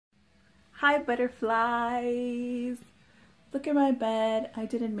Hi butterflies! Look at my bed. I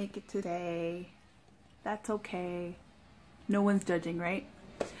didn't make it today. That's okay. No one's judging, right?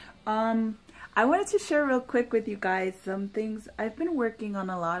 I wanted to share real quick with you guys some things. I've been working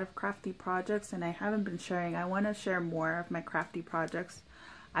on a lot of crafty projects and I haven't been sharing. I want to share more of my crafty projects.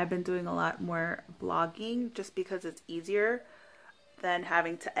 I've been doing a lot more blogging just because it's easier than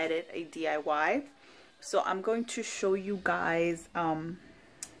having to edit a DIY. So I'm going to show you guys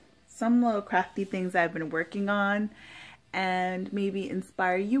some little crafty things I've been working on and maybe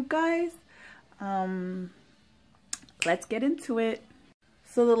inspire you guys. Let's get into it.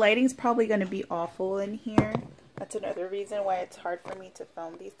 So the lighting's probably going to be awful in here. That's another reason why it's hard for me to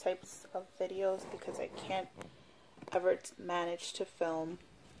film these types of videos, because I can't ever manage to film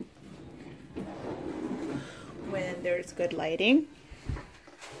when there's good lighting.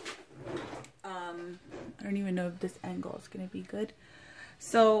 I don't even know if this angle is going to be good.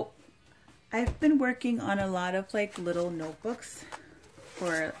 So I've been working on a lot of like little notebooks,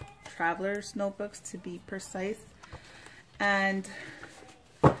 for travelers notebooks to be precise. And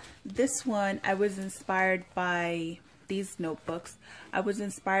this one, I was inspired by these notebooks. I was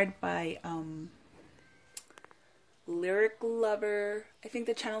inspired by Lyric Lover. I think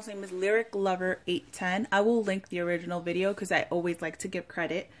the channel's name is Lyric Lover 810. I will link the original video because I always like to give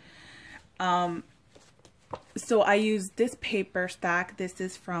credit. So I use this paper stack. This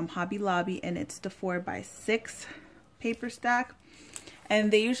is from Hobby Lobby and it's the 4x6 paper stack.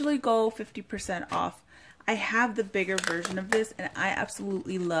 And they usually go 50% off. I have the bigger version of this and I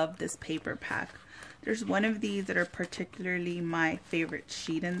absolutely love this paper pack. There's one of these that are particularly my favorite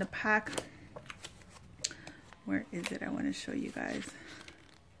sheet in the pack. Where is it? I want to show you guys.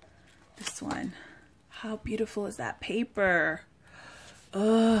 This one. How beautiful is that paper?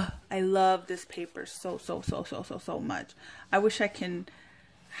 Ugh, I love this paper so much. I wish I can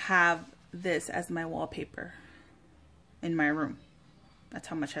have this as my wallpaper in my room. That's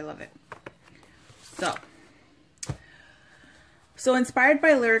how much I love it. So inspired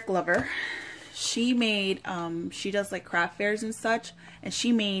by Lyric Lover, she made, she does like craft fairs and such, and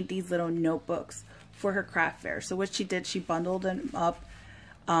she made these little notebooks for her craft fair. So what she did, she bundled them up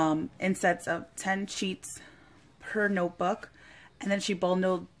in sets of 10 sheets per notebook, and then she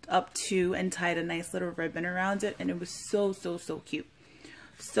bundled up 2 and tied a nice little ribbon around it, and it was so cute.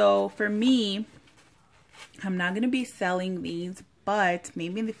 So for me, I'm not going to be selling these, but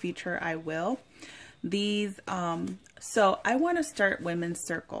maybe in the future I will. These, so I want to start women's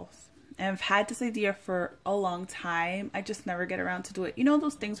circles. And I've had this idea for a long time. I just never get around to do it. You know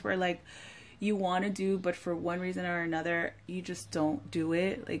those things where like you want to do, but for one reason or another, you just don't do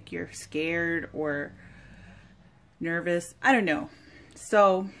it. Like you're scared or nervous. I don't know.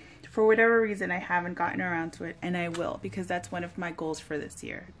 So for whatever reason, I haven't gotten around to it, and I will, because that's one of my goals for this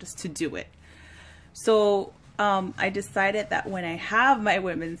year, just to do it. So I decided that when I have my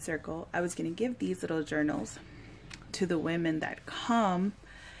women's circle, I was going to give these little journals to the women that come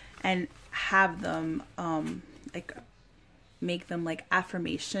and have them, like make them like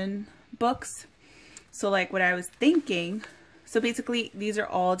affirmation books. So like what I was thinking, so basically these are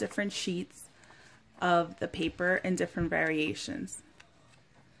all different sheets of the paper in different variations.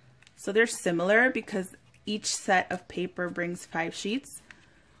 So they're similar because each set of paper brings 5 sheets,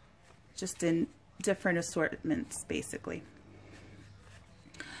 just in different assortments basically.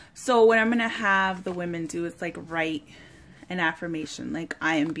 So what I'm going to have the women do is like write an affirmation, like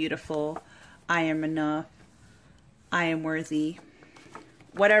I am beautiful, I am enough, I am worthy,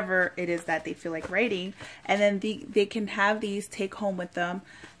 whatever it is that they feel like writing. And then they can have these take home with them,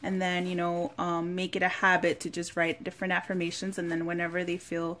 and then, you know, make it a habit to just write different affirmations. And then whenever they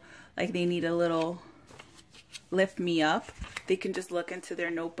feel like they need a little lift me up, they can just look into their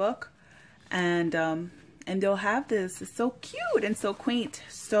notebook and they'll have this. It's so cute and so quaint.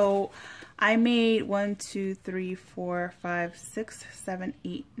 So I made 1, 2, 3, 4, 5, 6, 7,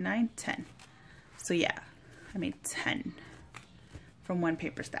 8, 9, 10. So yeah, I made 10 from one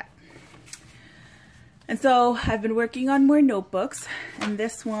paper stack. And so I've been working on more notebooks, and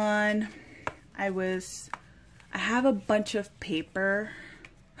this one I have a bunch of paper.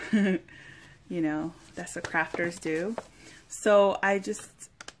 You know, that's what crafters do. So I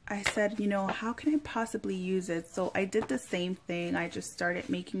said, you know, how can I possibly use it? So I did the same thing. I just started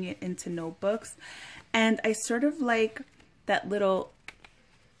making it into notebooks, and I sort of like that little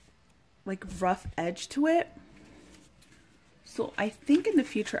like rough edge to it. So I think in the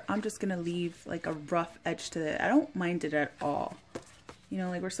future, I'm just going to leave like a rough edge to it. I don't mind it at all. You know,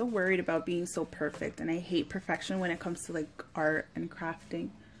 like we're so worried about being so perfect, and I hate perfection when it comes to like art and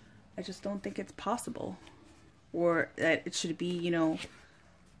crafting. I just don't think it's possible, or that it should be, you know,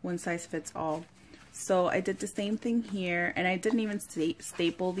 one size fits all. So I did the same thing here, and I didn't even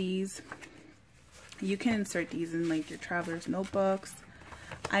staple these. You can insert these in like your traveler's notebooks.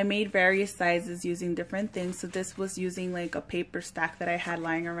 I made various sizes using different things. So this was using like a paper stack that I had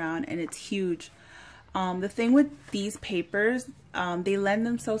lying around, and it's huge. The thing with these papers, they lend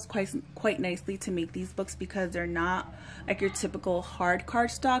themselves quite nicely to make these books because they're not like your typical hard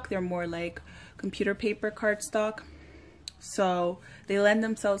cardstock. They're more like computer paper cardstock. So they lend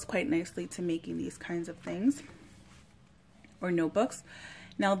themselves quite nicely to making these kinds of things or notebooks.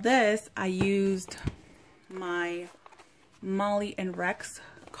 Now this, I used my Molly and Rex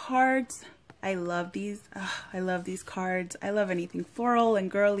cards. I love these. I love these cards. I love anything floral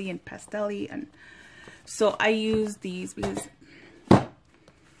and girly and pastel-y, and so I use these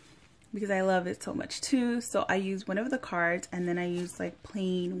because I love it so much too. So I use one of the cards, and then I use like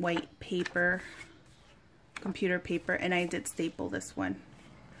plain white paper, computer paper, and I did staple this one.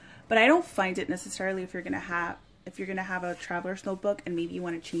 But I don't find it necessarily if you're gonna have a traveler's notebook and maybe you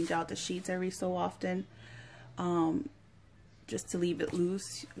want to change out the sheets every so often, just to leave it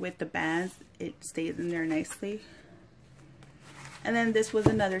loose with the bands, it stays in there nicely. And then this was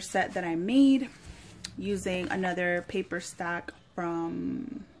another set that I made using another paper stack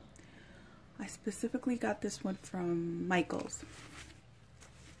from, I specifically got this one from Michaels.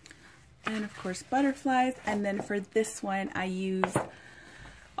 And of course butterflies. And then for this one I used,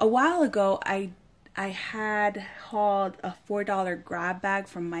 a while ago I had hauled a $4 grab bag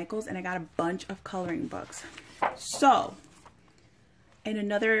from Michaels, and I got a bunch of coloring books. So in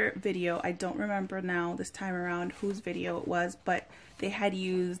another video, I don't remember now this time around whose video it was, but they had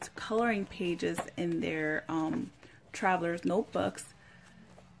used coloring pages in their traveler's notebook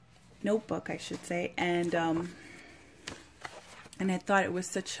I should say, and I thought it was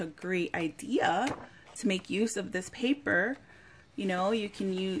such a great idea to make use of this paper. You know, you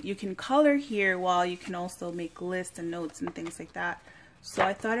can color here while you can also make lists and notes and things like that. So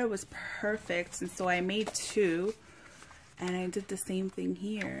I thought it was perfect, and so I made two, and I did the same thing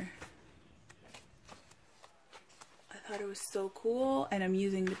here. I thought it was so cool, and I'm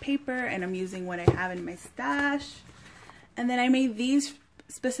using the paper, and I'm using what I have in my stash. And then I made these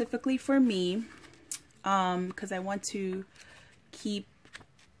specifically for me, because I want to keep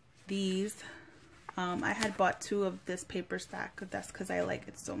these. I had bought two of this paper stack, that's because I like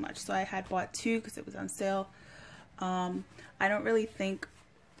it so much. So I had bought two because it was on sale. I don't really think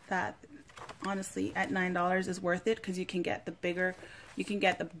that, honestly, at $9 is worth it, because you can get the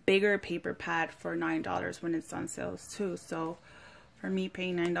bigger paper pad for $9 when it's on sales too. So for me,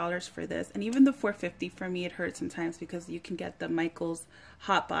 paying $9 for this, and even the $4.50 for me, it hurts sometimes because you can get the Michaels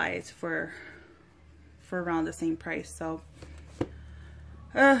Hot Buys for around the same price. So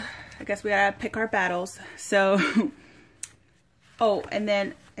I guess we gotta pick our battles. So oh, and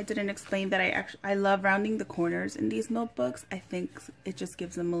then I didn't explain that I love rounding the corners in these notebooks. I think it just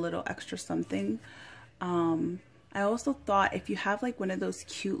gives them a little extra something. I also thought if you have like one of those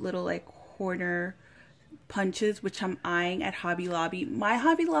cute little like corner punches, which I'm eyeing at Hobby Lobby. My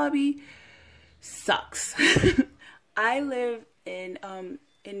Hobby Lobby sucks. I live in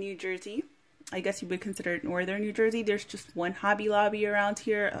New Jersey. I guess you would consider it northern New Jersey. There's just one Hobby Lobby around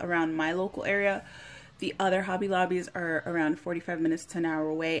here, around my local area. The other Hobby Lobbies are around 45 minutes to an hour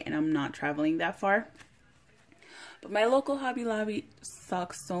away, and I'm not traveling that far. But my local Hobby Lobby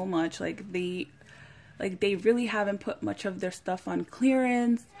sucks so much. Like they really haven't put much of their stuff on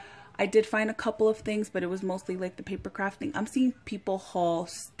clearance. I did find a couple of things, but it was mostly like the paper crafting. I'm seeing people haul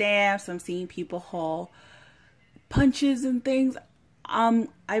stamps. I'm seeing people haul punches and things.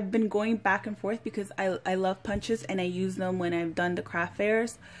 I've been going back and forth because I love punches and I use them when I've done the craft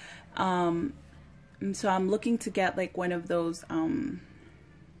fairs. And so I'm looking to get like one of those,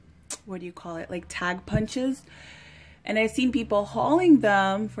 what do you call it? Like tag punches. And I've seen people hauling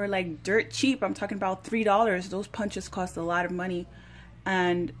them for like dirt cheap. I'm talking about $3. Those punches cost a lot of money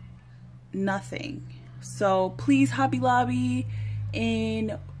and nothing. So please, Hobby Lobby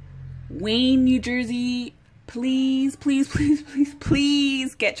in Wayne, New Jersey, please, please, please, please,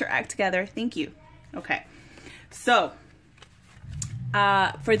 please get your act together. Thank you. Okay. So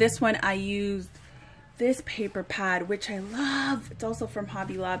for this one, I used this paper pad, which I love. It's also from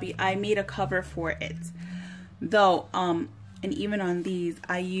Hobby Lobby. I made a cover for it. Though, and even on these,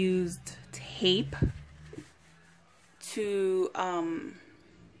 I used tape to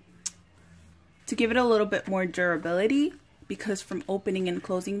give it a little bit more durability, because from opening and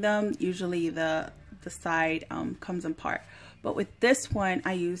closing them, usually the side comes apart. But with this one,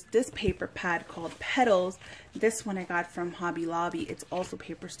 I used this paper pad called Petals. This one I got from Hobby Lobby. It's also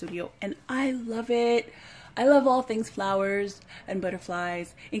Paper Studio, and I love it. I love all things flowers and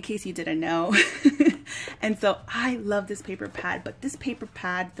butterflies, in case you didn't know. And so I love this paper pad, but this paper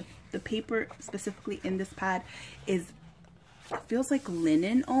pad, the paper specifically in this pad is, it feels like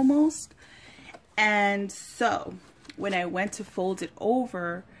linen almost. And so when I went to fold it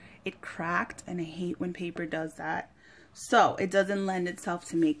over, it cracked, and I hate when paper does that. So it doesn't lend itself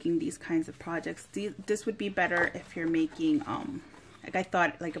to making these kinds of projects. This would be better if you're making, like I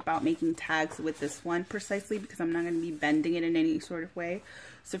thought like about making tags with this one precisely, because I'm not going to be bending it in any sort of way.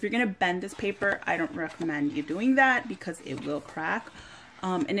 So if you're going to bend this paper, I don't recommend you doing that because it will crack.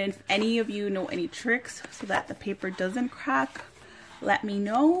 And if any of you know any tricks so that the paper doesn't crack, let me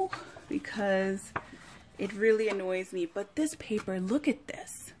know, because it really annoys me. But this paper, look at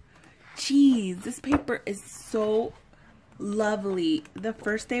this. Jeez, this paper is so lovely. The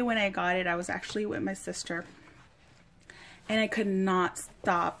first day when I got it, I was actually with my sister, and I could not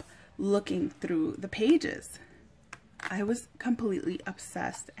stop looking through the pages. I was completely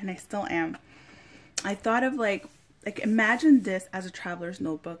obsessed, and I still am. I thought of like imagine this as a traveler's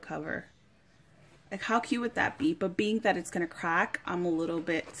notebook cover. Like, how cute would that be? But being that it's gonna crack, I'm a little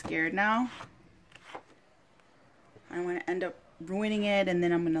bit scared now. I want to end up ruining it, and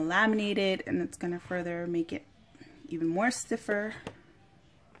then I'm gonna laminate it, and it's gonna further make it even more stiffer.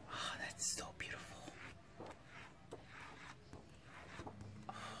 Oh, that's so beautiful.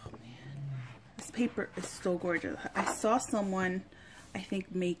 Oh man, this paper is so gorgeous. I saw someone, I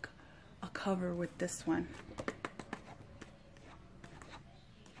think, make a cover with this one.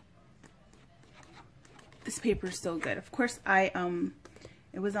 This paper is so good. Of course,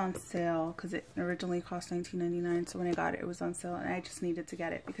 it was on sale because it originally cost $19.99. So when I got it, it was on sale, and I just needed to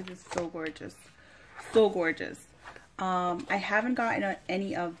get it because it's so gorgeous, so gorgeous. I haven't gotten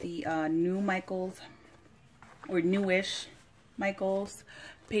any of the new Michaels or newish Michaels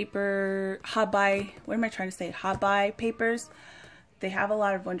paper hot buy. What am I trying to say? Hot buy papers. They have a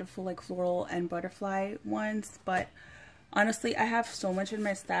lot of wonderful like floral and butterfly ones, but honestly, I have so much in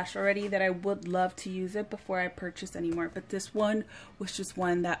my stash already that I would love to use it before I purchase any more. But this one was just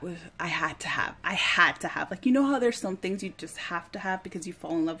one that I had to have. I had to have. Like, you know how there's some things you just have to have because you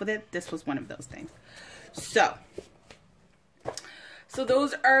fall in love with it? This was one of those things. So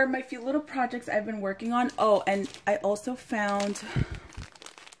those are my few little projects I've been working on. Oh, and I also found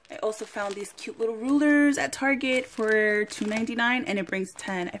these cute little rulers at Target for $2.99, and it brings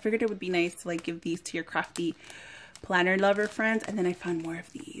 10. I figured it would be nice to like give these to your crafty planner lover friends. And then I found more of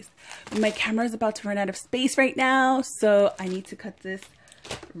these. My camera is about to run out of space right now, so I need to cut this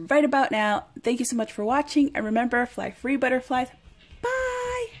right about now. Thank you so much for watching, and remember, fly free butterflies.